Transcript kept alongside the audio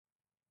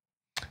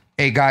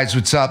Hey guys,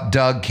 what's up?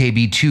 Doug,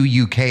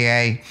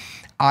 KB2UKA.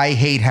 I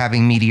hate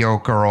having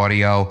mediocre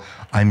audio.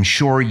 I'm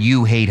sure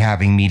you hate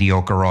having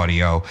mediocre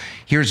audio.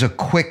 Here's a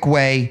quick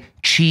way,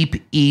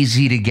 cheap,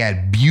 easy to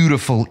get,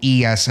 beautiful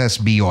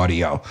eSSB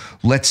audio.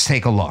 Let's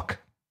take a look.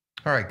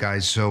 All right,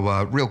 guys,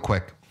 so real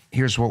quick,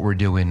 here's what we're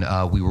doing.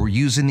 We were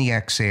using the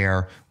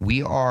X-Air.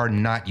 We are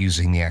not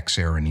using the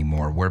X-Air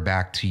anymore. We're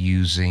back to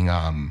using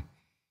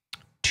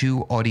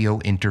two audio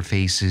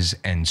interfaces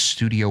and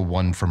Studio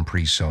One from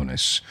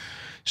PreSonus.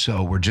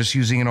 So we're just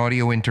using an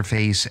audio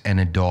interface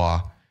and a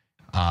DAW.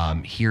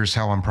 Here's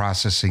how I'm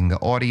processing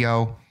the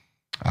audio.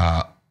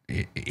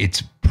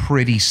 It's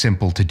pretty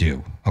simple to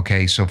do.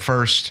 Okay, so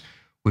first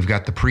we've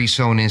got the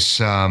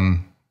PreSonus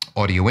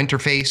audio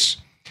interface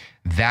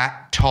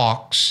that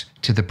talks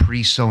to the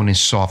PreSonus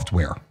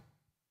software.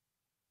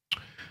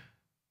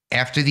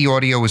 After the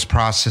audio is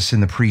processed in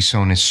the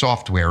PreSonus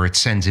software, it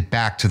sends it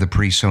back to the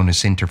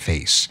PreSonus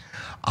interface.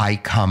 I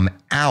come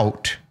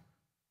out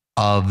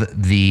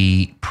of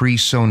the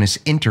PreSonus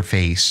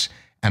interface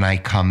and I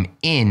come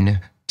in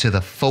to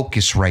the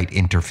Focusrite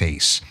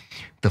interface.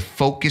 The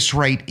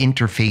Focusrite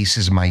interface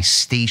is my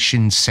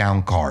station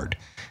sound card.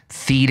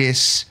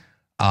 Thetis,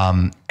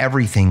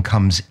 everything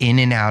comes in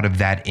and out of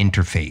that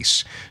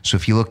interface. So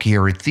if you look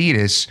here at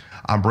Thetis,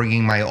 I'm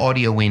bringing my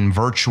audio in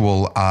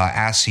virtual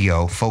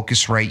ASIO,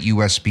 Focusrite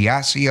USB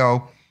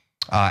ASIO.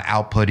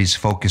 Output is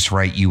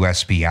Focusrite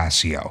USB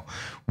ASIO.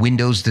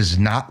 Windows does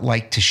not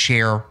like to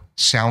share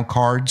sound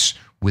cards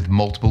with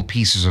multiple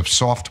pieces of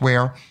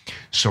software.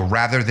 So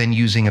rather than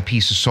using a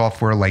piece of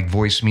software like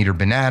Voicemeeter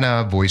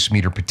Banana,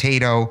 Voicemeeter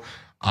Potato,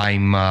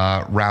 I'm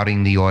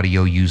routing the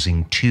audio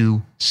using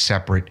two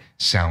separate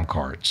sound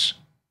cards.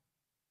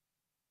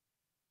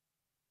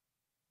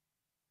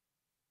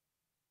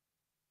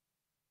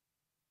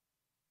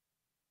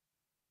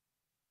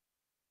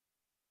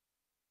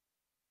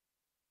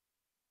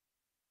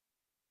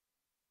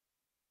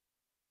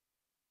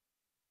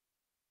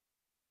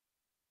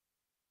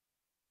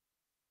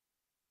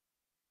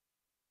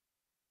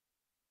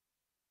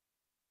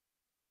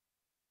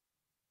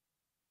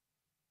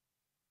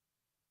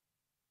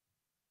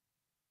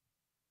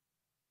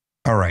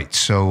 All right,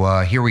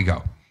 so here we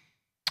go.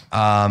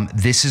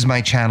 This is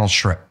my channel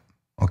strip.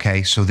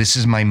 Okay, so this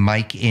is my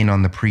mic in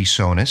on the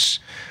PreSonus.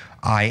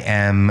 I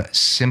am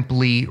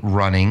simply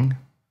running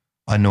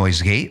a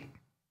noise gate.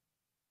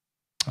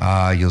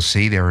 You'll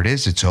see there it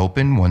is. It's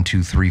open. 1,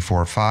 2, 3,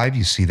 4, 5.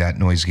 You see that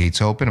noise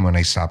gate's open. And when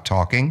I stop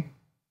talking,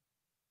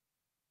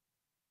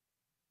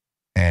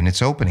 and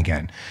it's open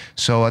again.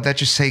 So that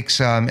just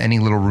takes any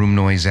little room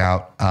noise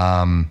out.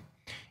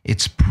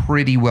 It's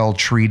pretty well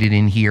treated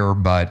in here,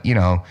 but you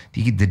know,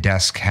 the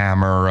desk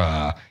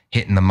hammer,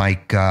 hitting the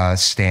mic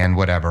stand,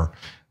 whatever.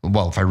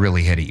 Well, if I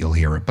really hit it, you'll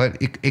hear it,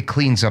 but it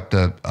cleans up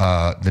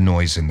the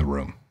noise in the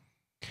room.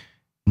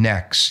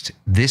 Next,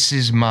 this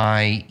is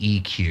my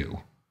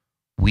EQ.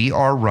 We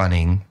are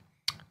running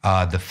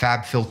the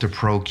FabFilter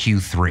Pro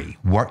Q3.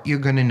 What you're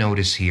going to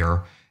notice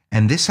here,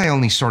 and this I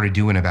only started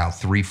doing about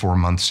 3-4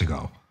 months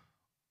ago.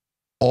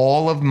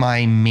 All of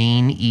my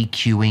main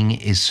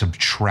EQing is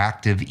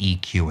subtractive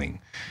EQing.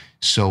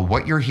 So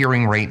what you're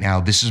hearing right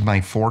now, this is my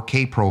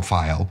 4K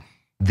profile.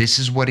 This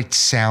is what it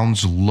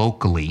sounds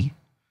locally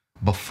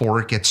before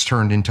it gets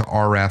turned into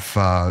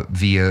RF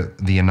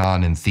via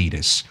Non and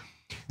Thetis.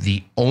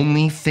 The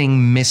only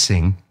thing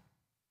missing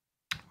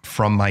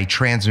from my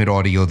transmit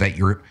audio that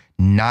you're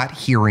not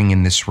hearing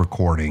in this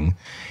recording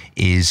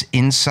is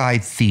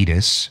inside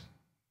Thetis,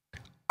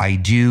 I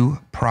do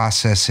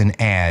process and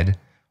add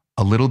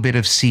a little bit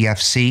of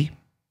CFC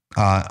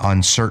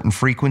on certain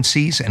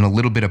frequencies and a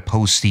little bit of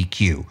post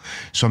EQ.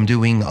 So I'm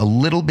doing a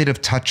little bit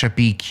of touch-up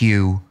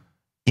EQ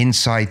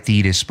inside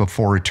Thetis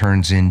before it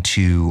turns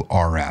into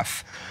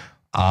RF.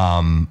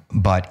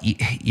 But,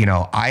 you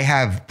know, I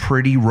have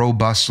pretty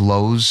robust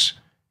lows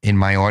in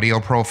my audio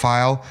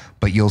profile,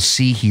 but you'll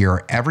see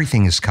here,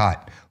 everything is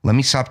cut. Let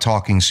me stop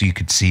talking so you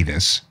could see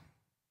this.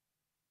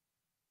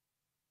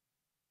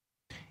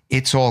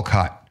 It's all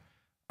cut.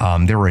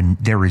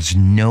 There is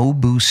no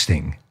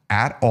boosting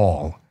at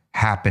all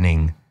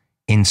happening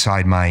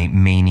inside my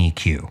main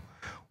EQ.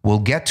 We'll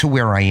get to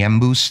where I am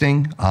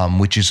boosting,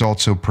 which is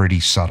also pretty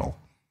subtle.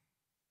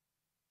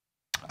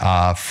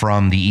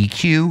 From the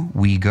EQ,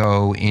 we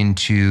go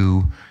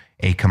into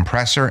a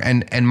compressor.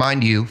 And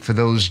mind you, for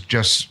those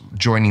just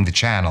joining the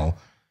channel,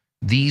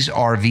 these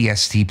are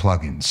VST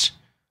plugins.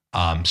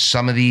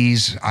 Some of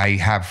these I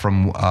have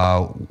from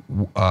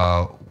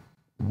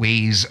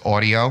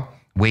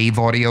Wave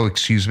Audio,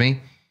 excuse me.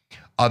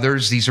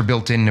 Others, these are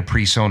built into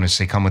PreSonus.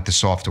 They come with the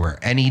software.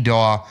 Any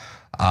DAW,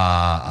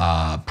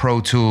 Pro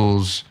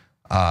Tools,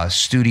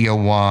 Studio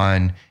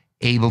One,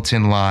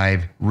 Ableton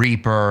Live,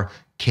 Reaper,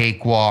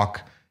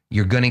 Cakewalk,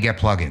 you're going to get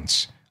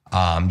plugins.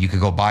 You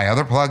could go buy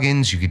other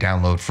plugins. You could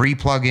download free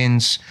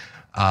plugins.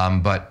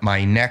 But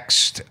my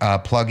next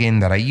plugin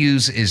that I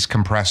use is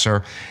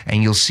compressor,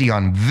 and you'll see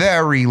on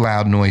very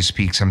loud noise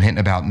peaks, I'm hitting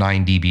about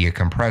 9 dB of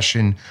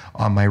compression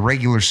on my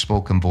regular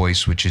spoken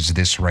voice, which is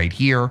this right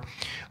here.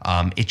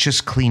 It's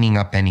just cleaning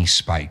up any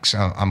spikes.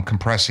 I'm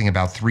compressing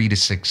about 3 to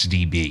 6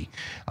 dB.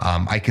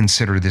 I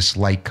consider this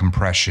light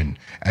compression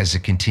as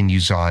it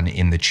continues on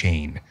in the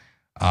chain.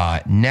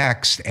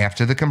 Next,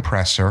 after the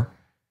compressor,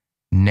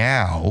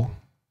 now,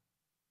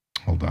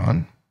 hold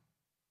on.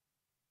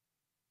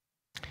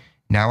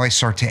 Now I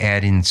start to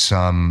add in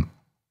some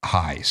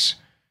highs.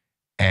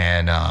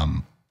 And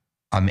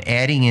I'm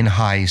adding in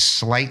highs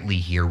slightly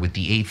here with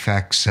the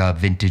Aphex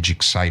Vintage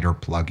Exciter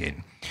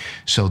plugin.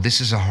 So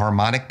this is a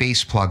harmonic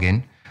bass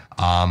plugin.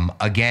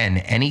 Again,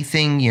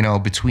 anything, you know,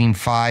 between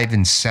 5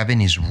 and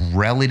 7 is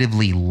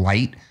relatively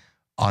light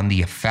on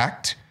the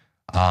effect.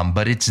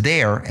 But it's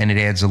there and it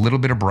adds a little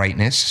bit of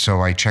brightness. So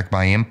I check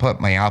my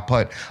input, my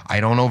output. I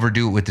don't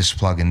overdo it with this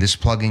plugin. This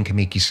plugin can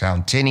make you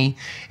sound tinny.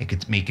 It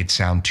could make it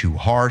sound too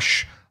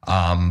harsh.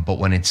 But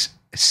when it's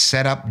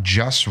set up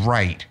just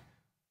right,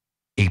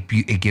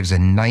 it gives a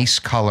nice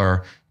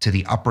color to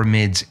the upper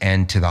mids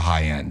and to the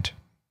high end.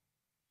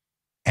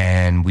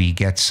 And we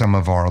get some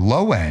of our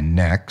low end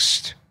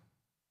next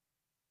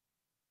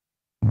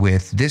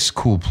with this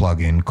cool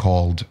plugin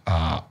called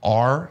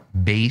R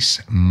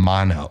Bass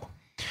Mono.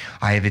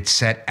 I have it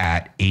set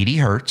at 80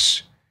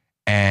 hertz,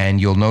 and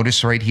you'll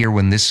notice right here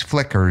when this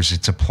flickers,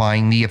 it's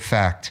applying the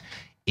effect.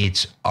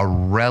 It's a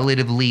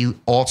relatively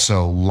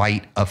also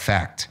light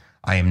effect.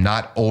 I am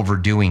not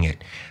overdoing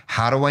it.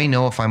 How do I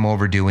know if I'm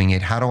overdoing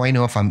it? How do I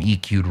know if I'm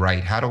EQ'd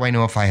right? How do I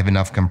know if I have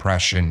enough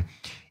compression?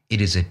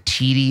 It is a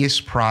tedious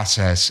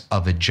process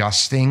of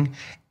adjusting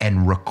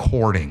and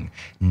recording,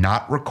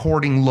 not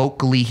recording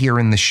locally here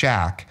in the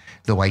shack,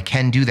 though I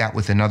can do that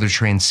with another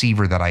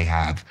transceiver that I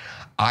have.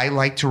 I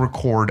like to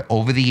record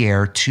over the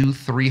air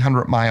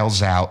 200-300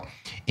 miles out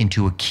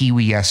into a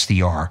Kiwi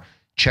SDR.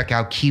 Check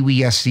out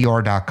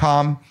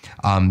kiwisdr.com.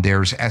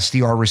 There's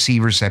SDR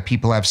receivers that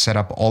people have set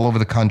up all over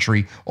the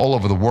country, all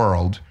over the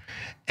world,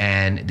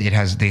 and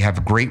they have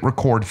a great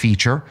record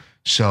feature.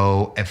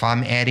 So if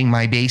I'm adding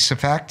my bass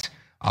effect,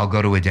 I'll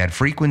go to a dead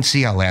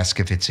frequency. I'll ask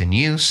if it's in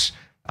use.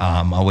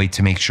 I'll wait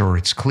to make sure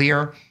it's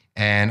clear,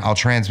 and I'll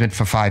transmit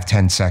for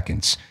 5-10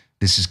 seconds.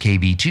 This is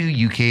KB2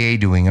 UKA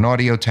doing an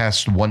audio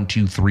test. 1,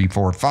 2, 3,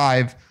 4,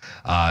 5.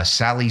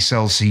 Sally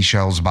sells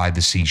seashells by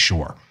the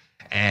seashore.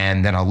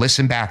 And then I'll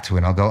listen back to it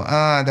and I'll go,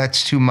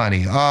 that's too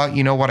muddy.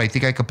 You know what? I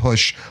think I could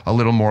push a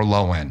little more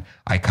low end.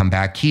 I come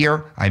back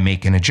here, I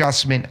make an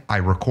adjustment, I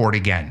record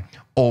again,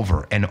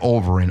 over and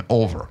over and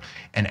over.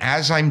 And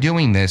as I'm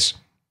doing this,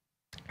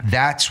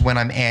 that's when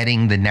I'm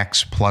adding the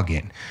next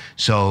plugin.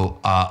 So,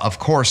 of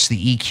course,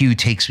 the EQ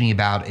takes me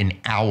about an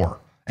hour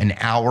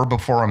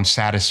before I'm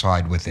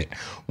satisfied with it.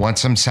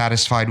 Once I'm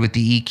satisfied with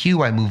the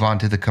EQ, I move on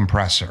to the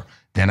compressor.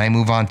 Then I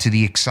move on to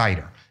the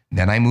exciter.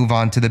 Then I move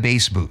on to the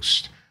bass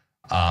boost.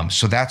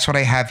 So that's what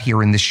I have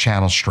here in this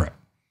channel strip.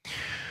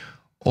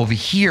 Over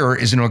here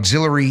is an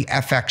auxiliary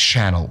FX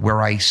channel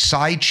where I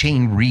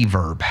sidechain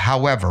reverb.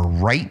 However,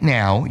 right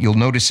now, you'll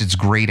notice it's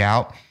grayed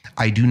out.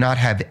 I do not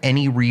have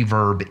any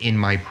reverb in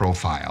my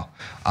profile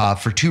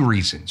for 2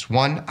 reasons.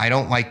 1, I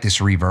don't like this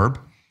reverb,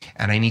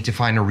 and I need to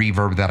find a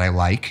reverb that I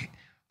like.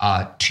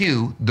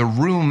 2, the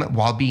room,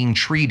 while being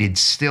treated,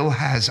 still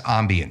has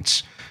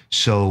ambience.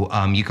 So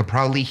you could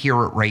probably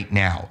hear it right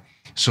now.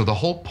 So the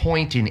whole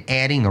point in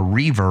adding a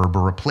reverb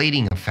or a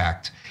plating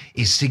effect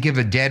is to give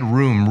a dead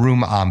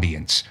room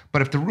ambience.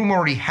 But if the room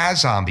already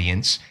has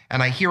ambience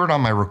and I hear it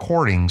on my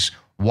recordings,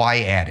 why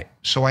add it?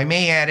 So I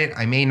may add it,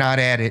 I may not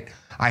add it.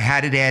 I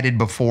had it added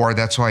before.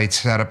 That's why it's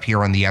set up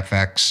here on the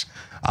FX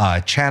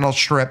channel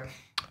strip.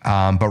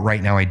 But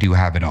right now I do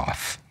have it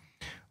off.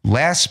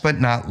 Last but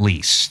not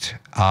least,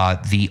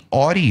 the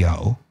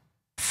audio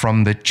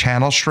from the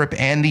channel strip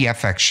and the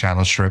FX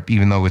channel strip,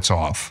 even though it's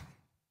off,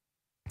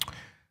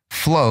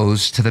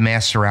 flows to the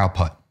master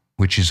output,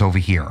 which is over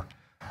here.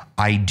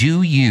 I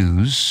do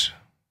use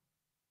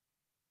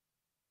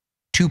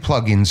 2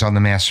 plugins on the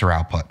master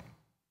output.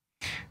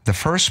 The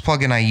first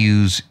plugin I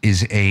use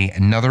is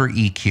another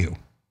EQ,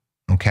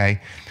 okay?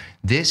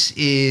 This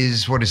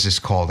is, what is this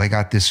called? I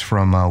got this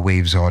from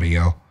Waves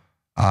Audio.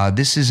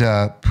 This is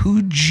a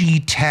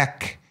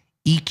Pugitech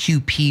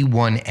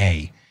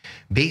EQP1A.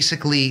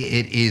 Basically,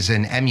 it is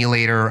an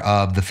emulator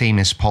of the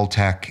famous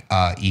Pultec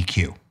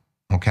EQ,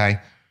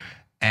 okay?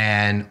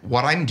 And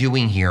what I'm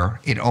doing here,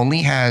 it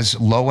only has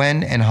low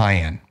end and high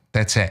end.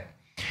 That's it.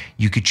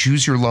 You could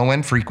choose your low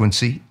end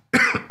frequency.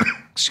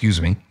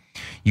 Excuse me.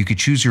 You could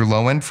choose your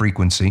low end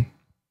frequency,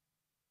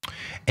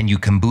 and you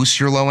can boost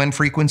your low end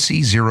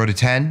frequency 0 to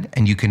 10,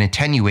 and you can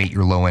attenuate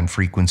your low end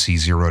frequency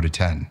 0 to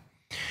 10.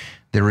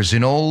 There is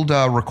an old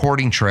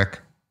recording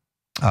trick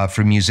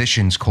for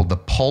musicians called the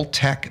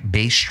Pultec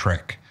bass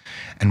trick.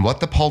 And what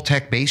the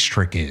Pultec bass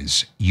trick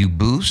is, you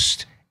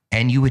boost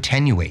and you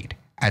attenuate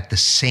at the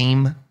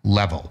same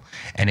level.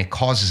 And it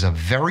causes a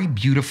very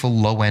beautiful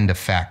low end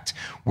effect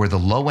where the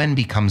low end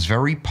becomes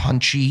very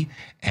punchy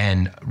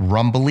and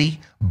rumbly,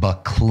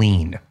 but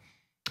clean.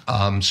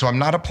 So I'm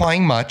not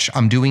applying much.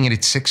 I'm doing it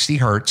at 60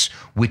 hertz,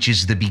 which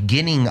is the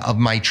beginning of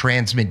my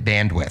transmit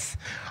bandwidth.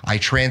 I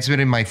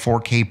transmitted my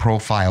 4K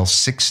profile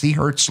 60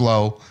 hertz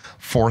low,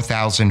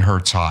 4,000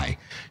 hertz high.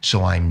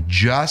 So I'm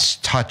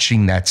just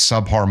touching that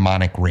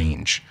subharmonic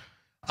range.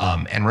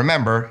 And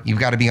remember, you've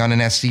got to be on an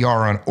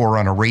SDR or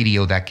on a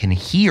radio that can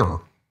hear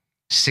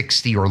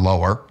 60 or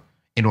lower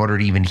in order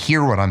to even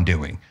hear what I'm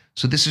doing.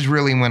 So this is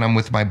really when I'm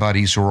with my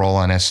buddies who are all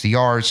on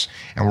SDRs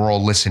and we're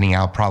all listening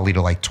out probably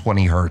to like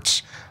 20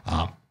 hertz.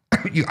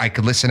 I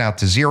could listen out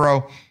to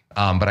 0,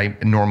 but I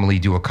normally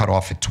do a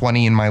cutoff at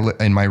 20 in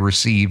my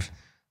receive.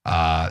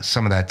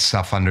 Some of that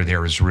stuff under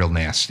there is real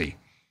nasty.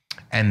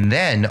 And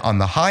then on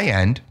the high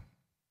end,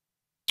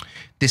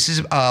 this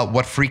is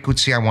what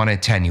frequency I want to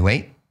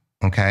attenuate.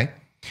 Okay.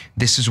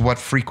 This is what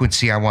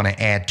frequency I want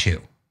to add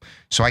to.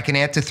 So I can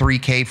add to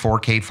 3K,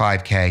 4K,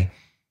 5K.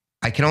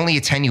 I can only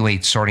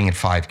attenuate starting at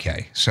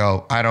 5K.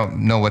 So I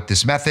don't know what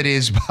this method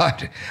is,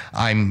 but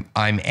I'm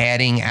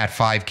adding at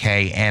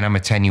 5K and I'm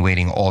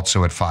attenuating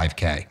also at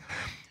 5K.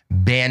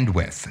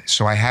 Bandwidth.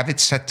 So I have it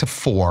set to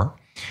 4.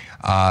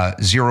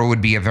 0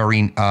 would be a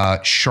very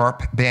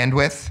sharp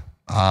bandwidth,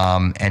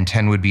 and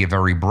 10 would be a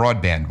very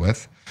broad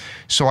bandwidth.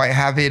 So I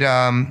have it,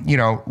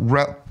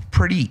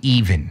 pretty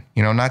even,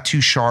 not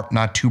too sharp,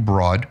 not too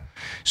broad.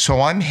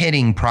 So I'm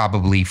hitting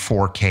probably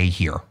 4K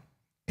here.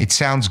 It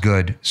sounds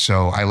good,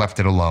 so I left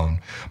it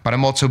alone. But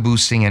I'm also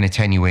boosting and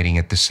attenuating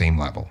at the same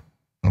level.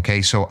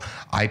 Okay, so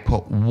I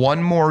put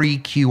one more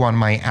EQ on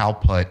my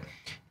output,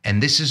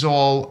 and this is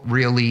all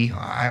really,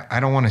 I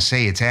don't want to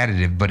say it's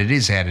additive, but it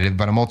is additive,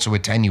 but I'm also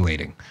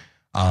attenuating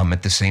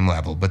at the same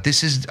level. But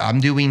I'm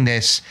doing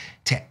this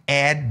to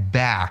add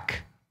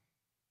back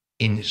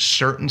in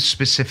certain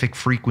specific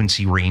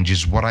frequency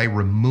ranges what I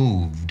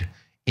removed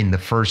in the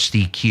first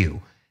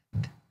EQ.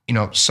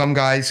 Some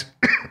guys,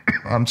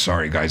 I'm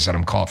sorry guys that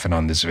I'm coughing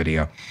on this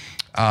video.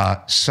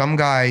 Some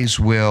guys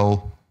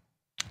will,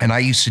 and I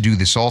used to do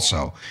this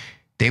also,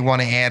 they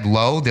want to add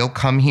low, they'll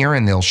come here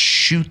and they'll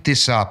shoot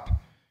this up.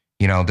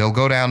 They'll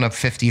go down to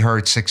 50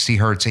 hertz, 60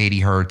 hertz,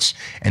 80 hertz,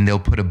 and they'll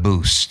put a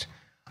boost.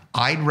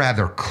 I'd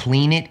rather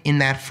clean it in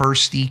that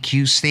first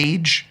EQ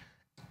stage,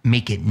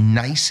 make it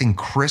nice and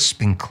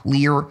crisp and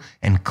clear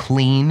and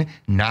clean,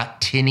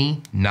 not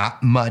tinny,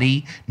 not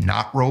muddy,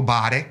 not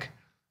robotic.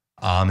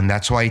 And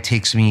that's why it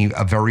takes me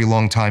a very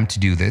long time to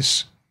do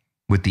this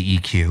with the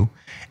EQ.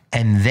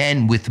 And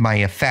then with my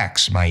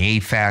effects, my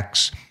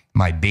effects,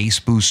 my bass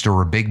booster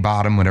or big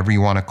bottom, whatever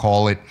you want to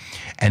call it.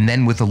 And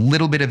then with a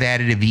little bit of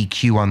additive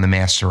EQ on the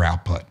master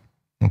output.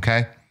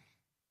 Okay.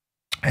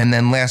 And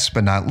then last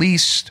but not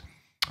least,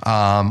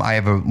 I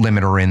have a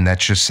limiter in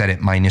that's just set at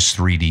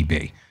 -3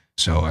 dB.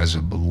 So as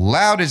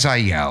loud as I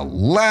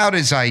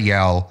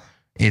yell,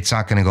 it's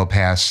not going to go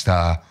past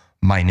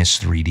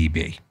 -3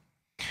 dB.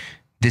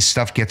 This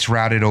stuff gets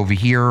routed over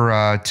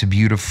here to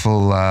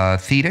beautiful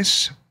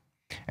Thetis.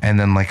 And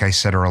then, like I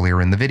said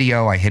earlier in the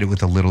video, I hit it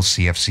with a little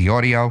CFC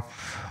audio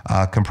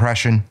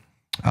compression,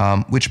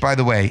 which, by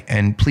the way,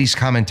 and please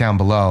comment down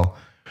below,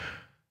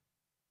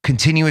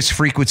 continuous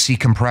frequency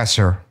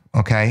compressor,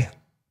 okay?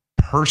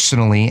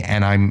 Personally,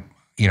 and I'm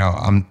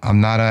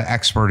not an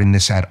expert in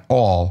this at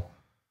all.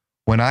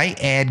 When I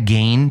add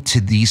gain to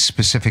these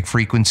specific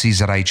frequencies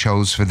that I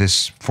chose for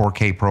this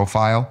 4K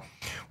profile,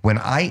 when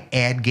I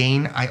add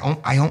gain,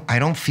 I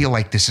don't feel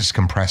like this is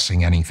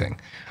compressing anything.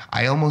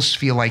 I almost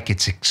feel like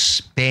it's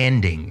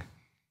expanding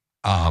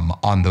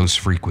on those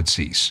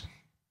frequencies,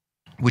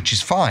 which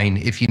is fine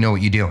if you know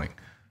what you're doing.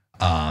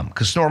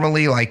 Because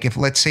normally, like if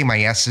let's say my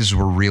S's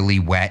were really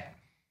wet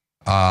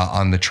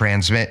on the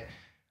transmit,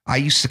 I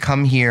used to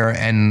come here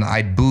and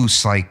I'd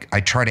boost, like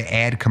I try to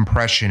add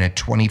compression at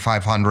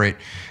 2500,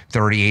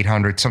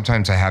 3800.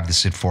 Sometimes I have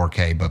this at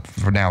 4K, but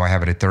for now I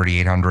have it at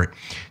 3800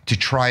 to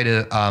try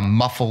to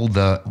muffle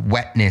the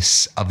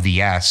wetness of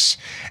the S.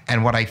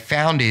 And what I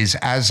found is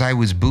as I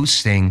was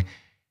boosting,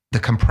 the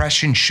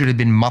compression should have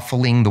been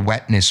muffling the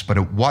wetness, but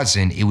it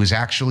wasn't. It was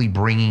actually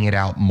bringing it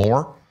out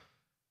more.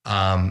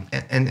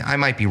 And I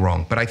might be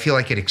wrong, but I feel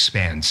like it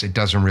expands. It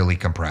doesn't really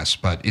compress,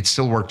 but it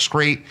still works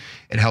great.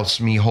 It helps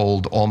me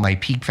hold all my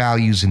peak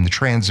values in the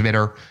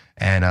transmitter,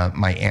 and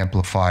my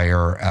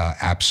amplifier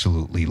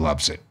absolutely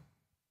loves it.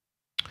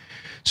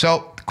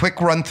 So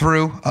quick run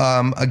through,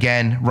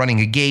 again,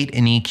 running a gate,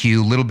 an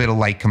EQ, a little bit of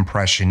light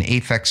compression,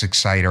 Aphex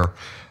exciter,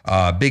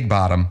 big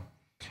bottom.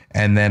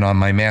 And then on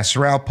my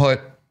master output,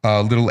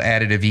 a little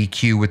additive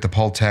EQ with the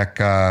Pultec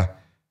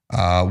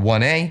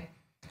 1A.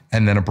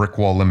 And then a brick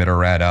wall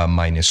limiter at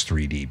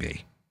 -3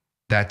 dB.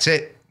 That's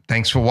it.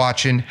 Thanks for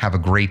watching. Have a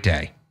great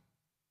day.